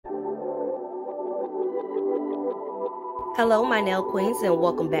Hello my nail queens and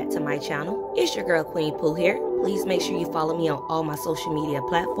welcome back to my channel. It's your girl Queen Pooh here. Please make sure you follow me on all my social media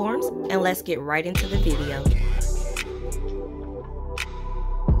platforms and let's get right into the video.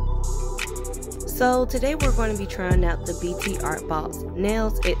 So today we're going to be trying out the BTARTBOX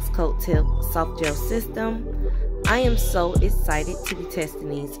Nails X-COAT Tip Soft Gel System. I am so excited to be testing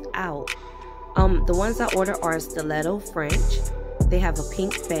these out. The ones I ordered are Stiletto French. They have a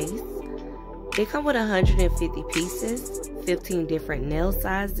pink base. They come with 150 pieces, 15 different nail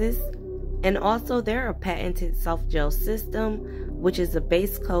sizes, and also they're a patented soft gel system, which is a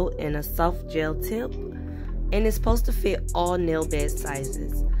base coat and a soft gel tip, and it's supposed to fit all nail bed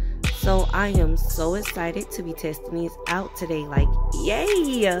sizes. So I am so excited to be testing these out today, like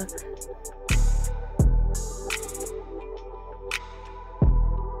yay!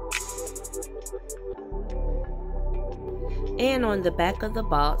 And on the back of the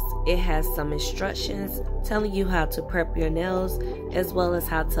box, it has some instructions telling you how to prep your nails as well as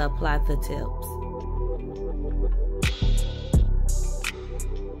how to apply the tips.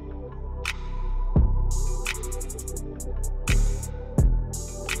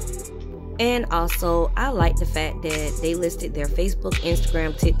 And also, I like the fact that they listed their Facebook,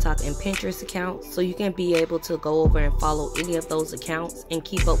 Instagram, TikTok, and Pinterest accounts, so you can be able to go over and follow any of those accounts and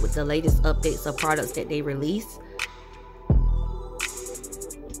keep up with the latest updates of products that they release.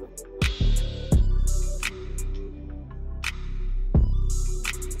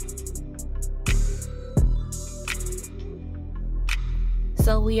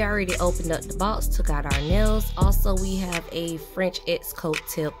 So we already opened up the box, took out our nails. Also, we have a French X-COAT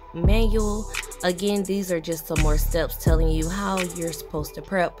tip manual. Again, these are just some more steps telling you how you're supposed to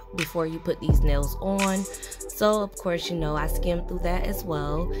prep before you put these nails on. So of course, you know, I skimmed through that as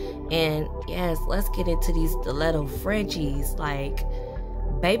well. And yes, let's get into these Stiletto Frenchies. Like,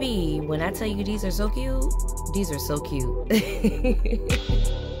 baby, when I tell you these are so cute, these are so cute.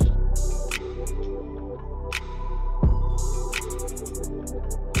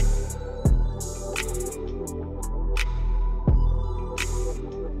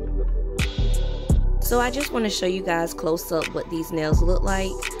 So I just want to show you guys close up what these nails look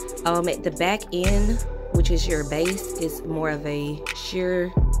like. At the back end, which is your base, is more of a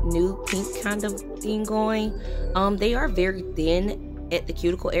sheer nude pink kind of thing going. They are very thin at the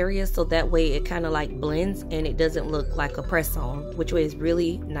cuticle area, so that way it kind of like blends and it doesn't look like a press on, which is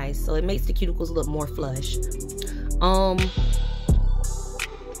really nice. So it makes the cuticles look more flush.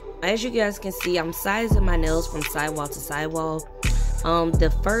 As you guys can see, I'm sizing my nails from sidewall to sidewall.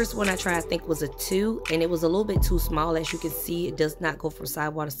 The first one I tried, I think, was a 2, and it was a little bit too small. As you can see, it does not go from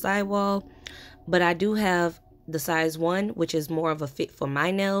sidewall to sidewall, but I do have the size 1, which is more of a fit for my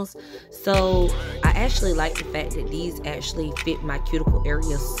nails. So I actually like the fact that these actually fit my cuticle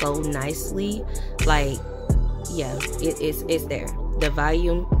area so nicely. Like, yeah, it's there. The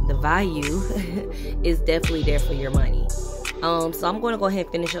value is definitely there for your money. So I'm going to go ahead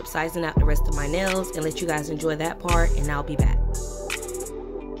and finish up sizing out the rest of my nails and let you guys enjoy that part, and I'll be back.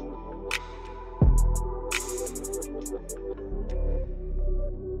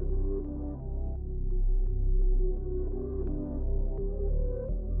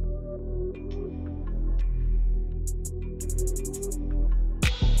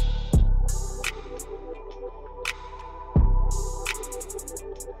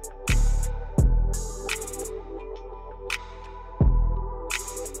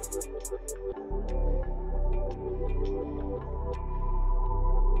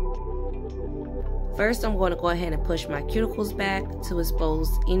 First, I'm going to go ahead and push my cuticles back to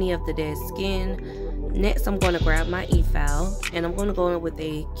expose any of the dead skin. Next, I'm going to grab my e-file and I'm going to go in with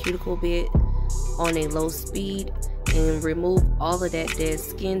a cuticle bit on a low speed and remove all of that dead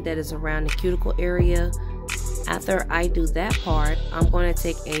skin that is around the cuticle area. After I do that part, I'm going to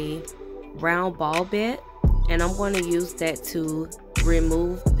take a round ball bit and I'm going to use that to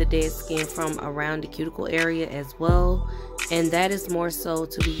remove the dead skin from around the cuticle area as well. And that is more so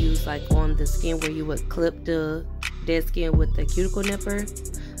to be used like on the skin where you would clip the dead skin with the cuticle nipper.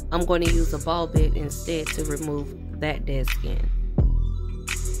 I'm going to use a ball bit instead to remove that dead skin.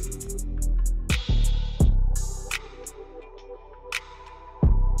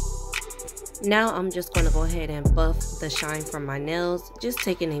 Now I'm just going to go ahead and buff the shine from my nails, just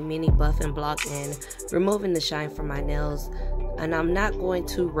taking a mini buffing block and removing the shine from my nails. And I'm not going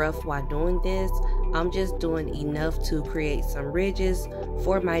too rough while doing this. I'm just doing enough to create some ridges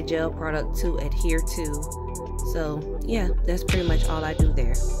for my gel product to adhere to. So yeah, that's pretty much all I do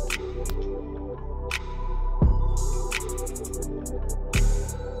there.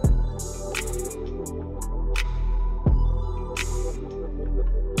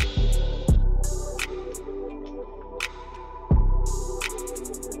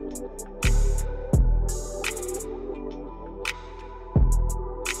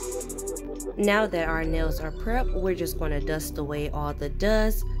 Now that our nails are prepped, we're just going to dust away all the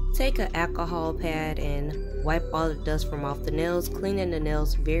dust. Take an alcohol pad and wipe all the dust from off the nails, cleaning the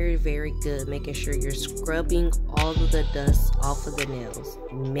nails very, very good, making sure you're scrubbing all of the dust off of the nails.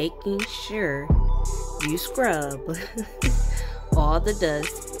 Making sure you scrub all the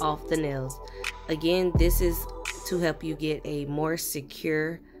dust off the nails. Again, this is to help you get a more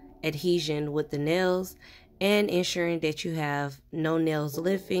secure adhesion with the nails and ensuring that you have no nails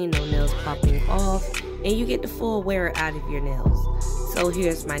lifting, no nails popping off, and you get the full wear out of your nails. So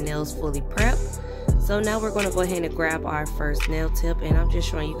here's my nails fully prepped. So now we're going to go ahead and grab our first nail tip, and I'm just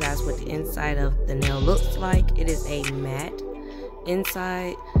showing you guys what the inside of the nail looks like. It is a matte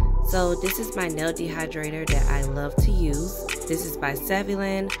inside. So this is my nail dehydrator that I love to use. This is by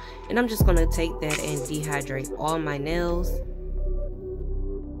SAVILAND, and I'm just going to take that and dehydrate all my nails.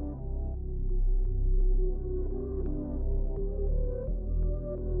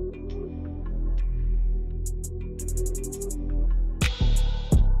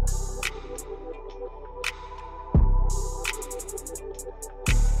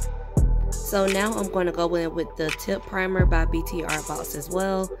 So now I'm going to go in with the tip primer by BTARTBOX as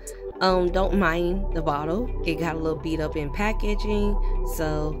well. Don't mind the bottle. It got a little beat up in packaging.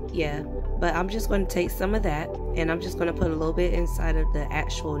 So yeah, but I'm just going to take some of that and I'm just going to put a little bit inside of the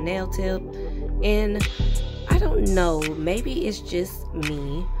actual nail tip. And I don't know, maybe it's just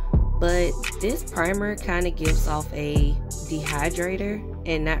me, but this primer kind of gives off a dehydrator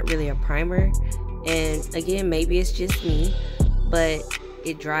and not really a primer. And again, maybe it's just me, but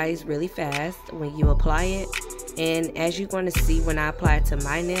it dries really fast when you apply it, and as you're going to see when I apply it to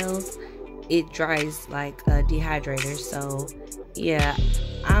my nails, it dries like a dehydrator. So yeah,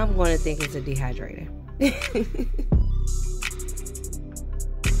 I'm going to think it's a dehydrator.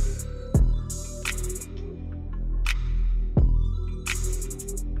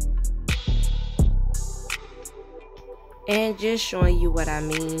 And just showing you what I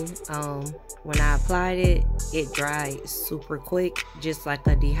mean, when I applied it, it dried super quick, just like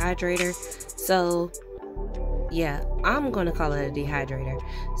a dehydrator. So yeah, I'm gonna call it a dehydrator.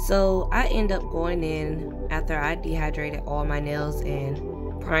 So I end up going in after I dehydrated all my nails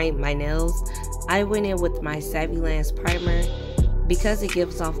and primed my nails. I went in with my SAVILAND primer because it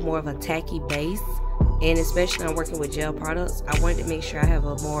gives off more of a tacky base, and especially I'm working with gel products, I wanted to make sure I have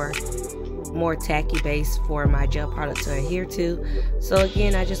a more tacky base for my gel product to adhere to. So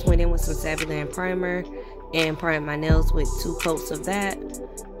again, I just went in with some SAVILAND primer and primed my nails with 2 coats of that.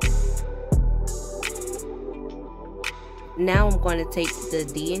 Now I'm going to take the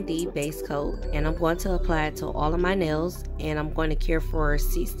D&D base coat and I'm going to apply it to all of my nails, and I'm going to cure for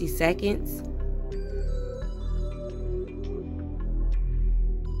 60 seconds.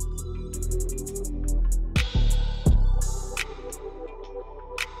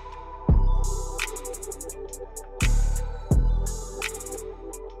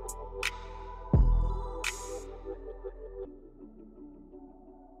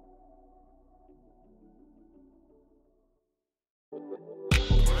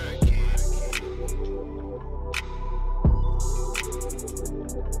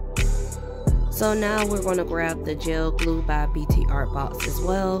 So now we're going to grab the gel glue by BTARTBOX as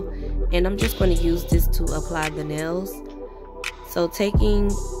well, and I'm just going to use this to apply the nails. So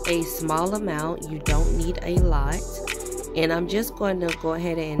taking a small amount, you don't need a lot, and I'm just going to go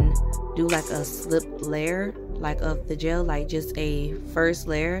ahead and do like a slip layer like of the gel, like just a first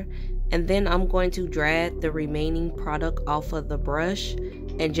layer, and then I'm going to drag the remaining product off of the brush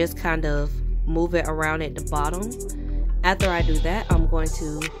and just kind of move it around at the bottom. After I do that, I'm going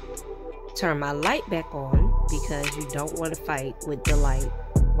to turn my light back on because you don't want to fight with the light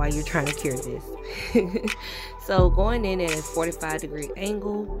while you're trying to cure this. So going in at a 45-degree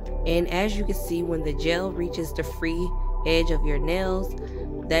angle, and as you can see, when the gel reaches the free edge of your nails,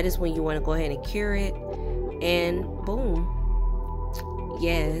 that is when you want to go ahead and cure it, and boom,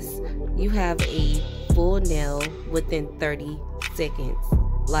 yes, you have a full nail within 30 seconds.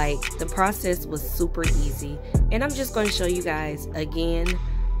 Like, the process was super easy, and I'm just going to show you guys again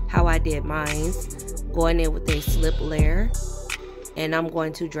how I did mine. Going in with a slip layer, and I'm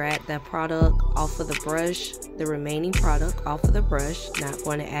going to drag that product off of the brush, the remaining product off of the brush, not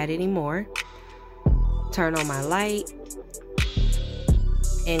going to add any more. Turn on my light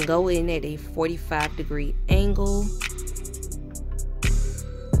and go in at a 45-degree angle.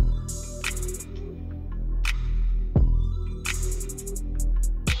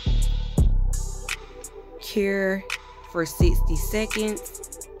 Cure for 60 seconds,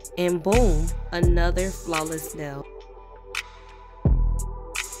 and boom, another flawless nail.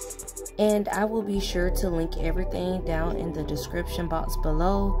 And I will be sure to link everything down in the description box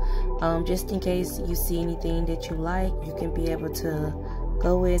below. Just in case you see anything that you like, you can be able to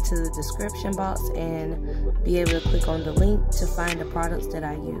go into the description box and be able to click on the link to find the products that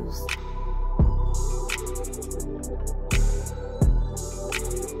I use.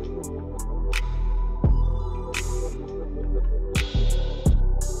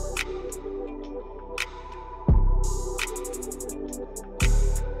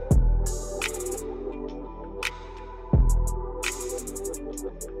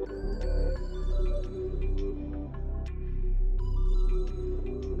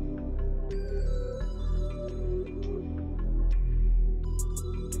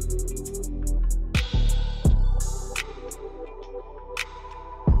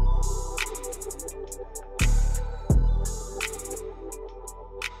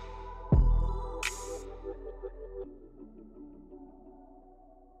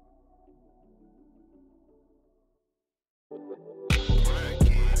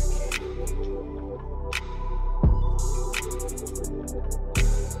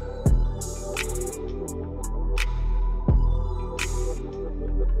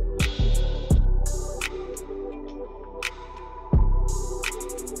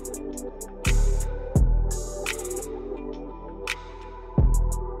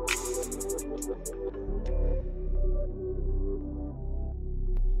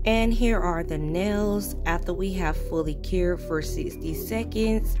 And here are the nails after we have fully cured for 60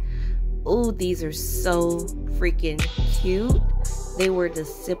 seconds. Oh, these are so freaking cute. They were the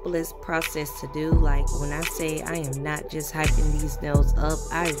simplest process to do. Like, when I say I am not just hyping these nails up,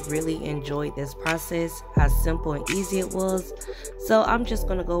 I really enjoyed this process, how simple and easy it was. So I'm just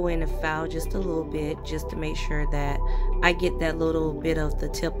going to go in and file just a little bit just to make sure that I get that little bit of the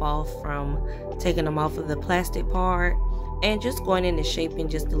tip off from taking them off of the plastic part. And just going in and shaping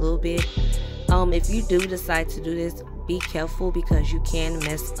just a little bit. If you do decide to do this, be careful because you can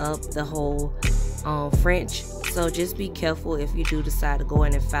mess up the whole French. So just be careful if you do decide to go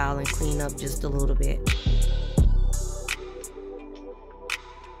in and file and clean up just a little bit.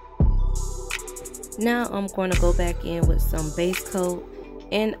 Now I'm going to go back in with some base coat.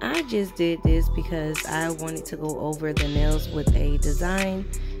 And I just did this because I wanted to go over the nails with a design.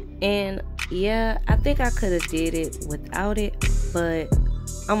 And yeah, I think I could have did it without it, but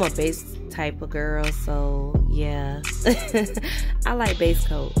I'm a base type of girl, so yeah. I like base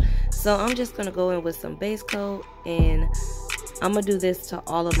coat. So I'm just gonna go in with some base coat, and I'm gonna do this to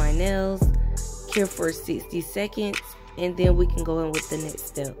all of my nails, cure for 60 seconds, and then we can go in with the next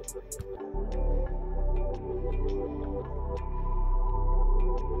step.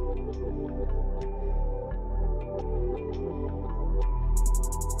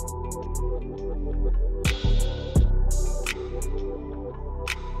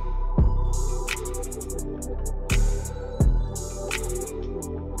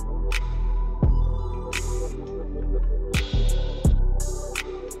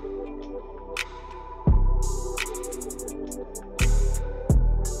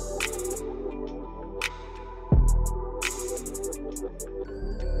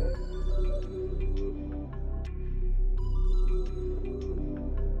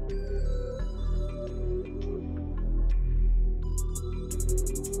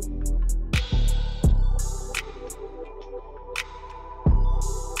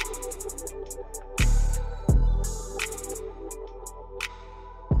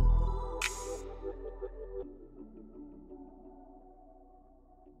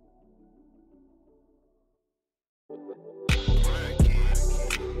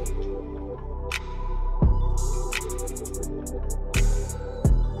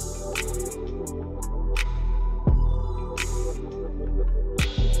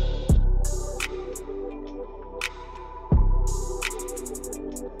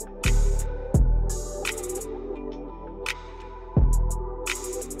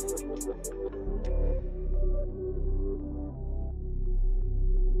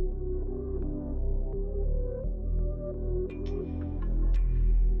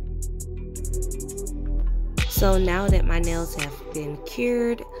 So now that my nails have been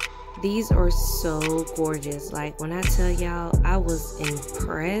cured, these are so gorgeous. Like, when I tell y'all, I was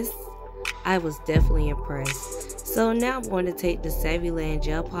impressed. I was definitely impressed. So now I'm going to take the SAVILAND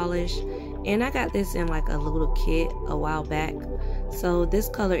gel polish, and I got this in like a little kit a while back. So this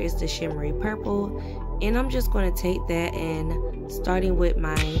color is the shimmery purple, and I'm just going to take that, and starting with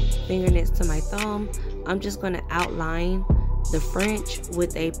my finger next to my thumb, I'm just going to outline the French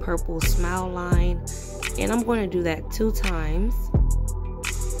with a purple smile line, and I'm going to do that 2 times.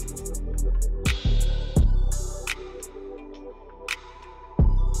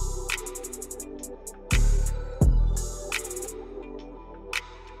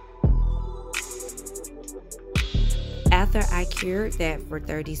 cured that for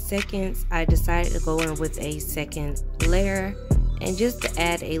 30 seconds, I decided to go in with a second layer, and just to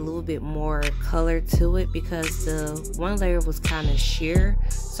add a little bit more color to it because the one layer was kind of sheer.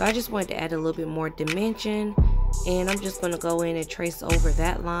 So I just wanted to add a little bit more dimension, and I'm just going to go in and trace over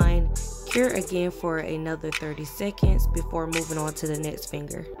that line, cure again for another 30 seconds before moving on to the next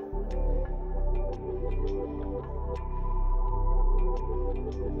finger.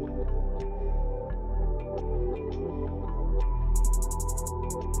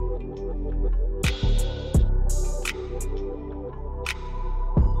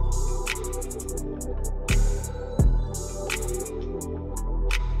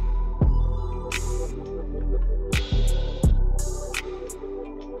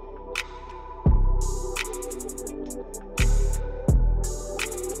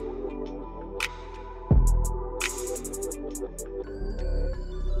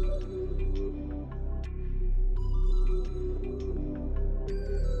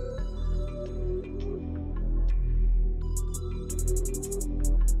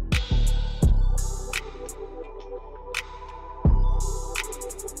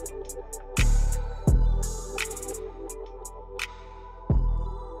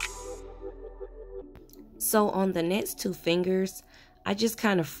 So on the next two fingers, I just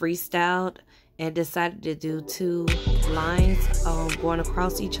kind of freestyled and decided to do two lines going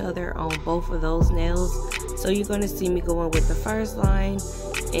across each other on both of those nails. So you're going to see me going with the first line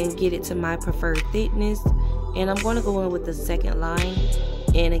and get it to my preferred thickness, and I'm going to go in with the second line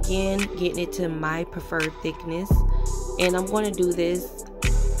and again getting it to my preferred thickness, and I'm going to do this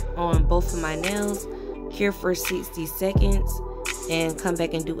on both of my nails, cure for 60 seconds and come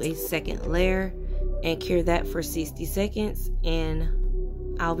back and do a second layer and cure that for 60 seconds,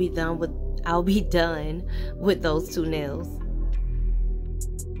 and I'll be done with those two nails.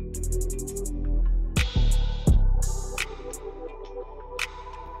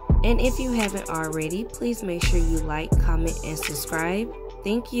 And if you haven't already, please make sure you like, comment, and subscribe.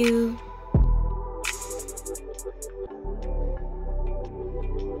 Thank you.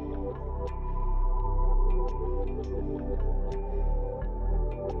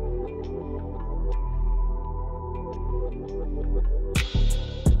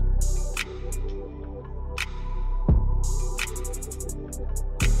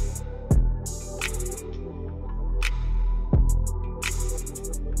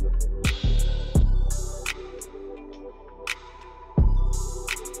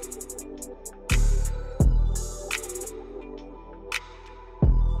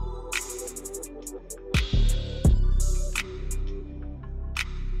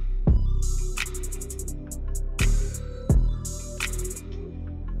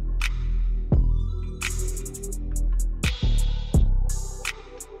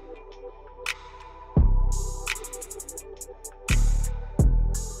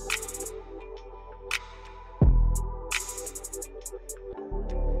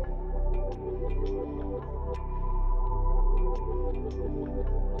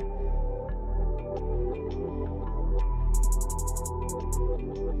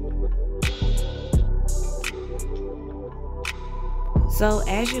 So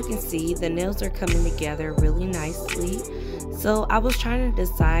as you can see, the nails are coming together really nicely. So I was trying to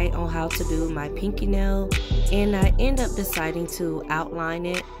decide on how to do my pinky nail, and I end up deciding to outline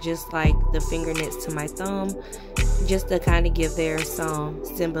it just like the finger next to my thumb, just to kind of give there some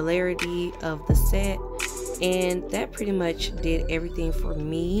similarity of the set. And that pretty much did everything for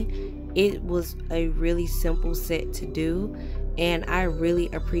me. It was a really simple set to do, and I really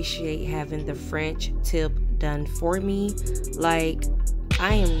appreciate having the French tip done for me. Like,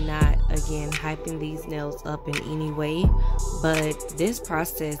 I am not again hyping these nails up in any way, but this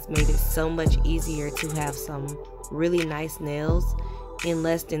process made it so much easier to have some really nice nails in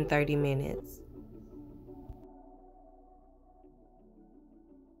less than 30 minutes.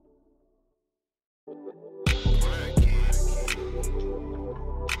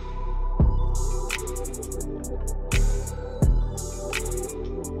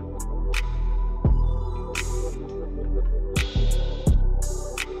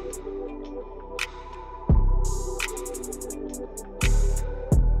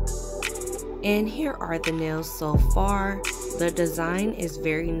 And here are the nails so far. The design is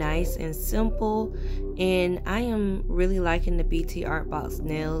very nice and simple, and I am really liking the BTARTBOX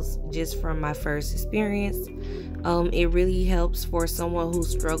nails just from my first experience. It really helps for someone who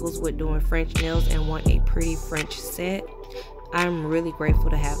struggles with doing French nails and want a pretty French set. I'm really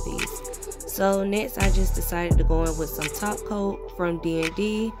grateful to have these. So next I just decided to go in with some top coat from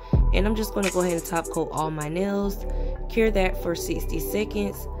D&D, and I'm just going to go ahead and top coat all my nails, cure that for 60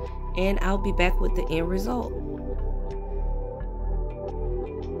 seconds, and I'll be back with the end result.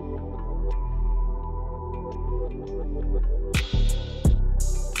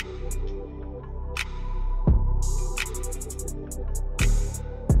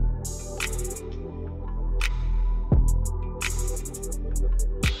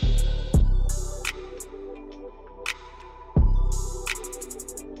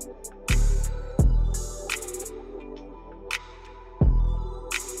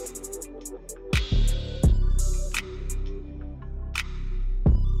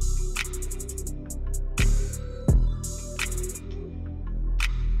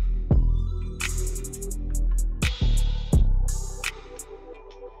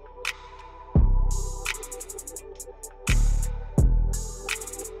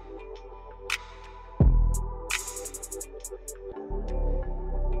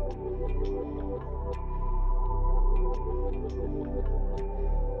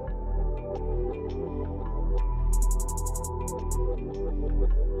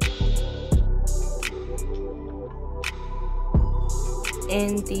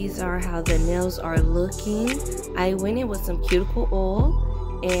 And these are how the nails are looking. I went in with some cuticle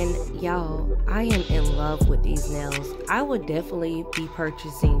oil, and y'all, I am in love with these nails. I would definitely be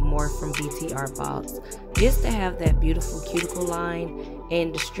purchasing more from BTARTBOX just to have that beautiful cuticle line,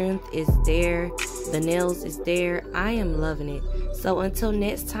 and the strength is there, the nails is there. I am loving it. So until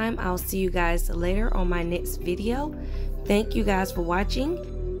next time, I'll see you guys later on my next video. Thank you guys for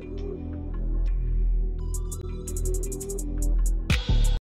watching.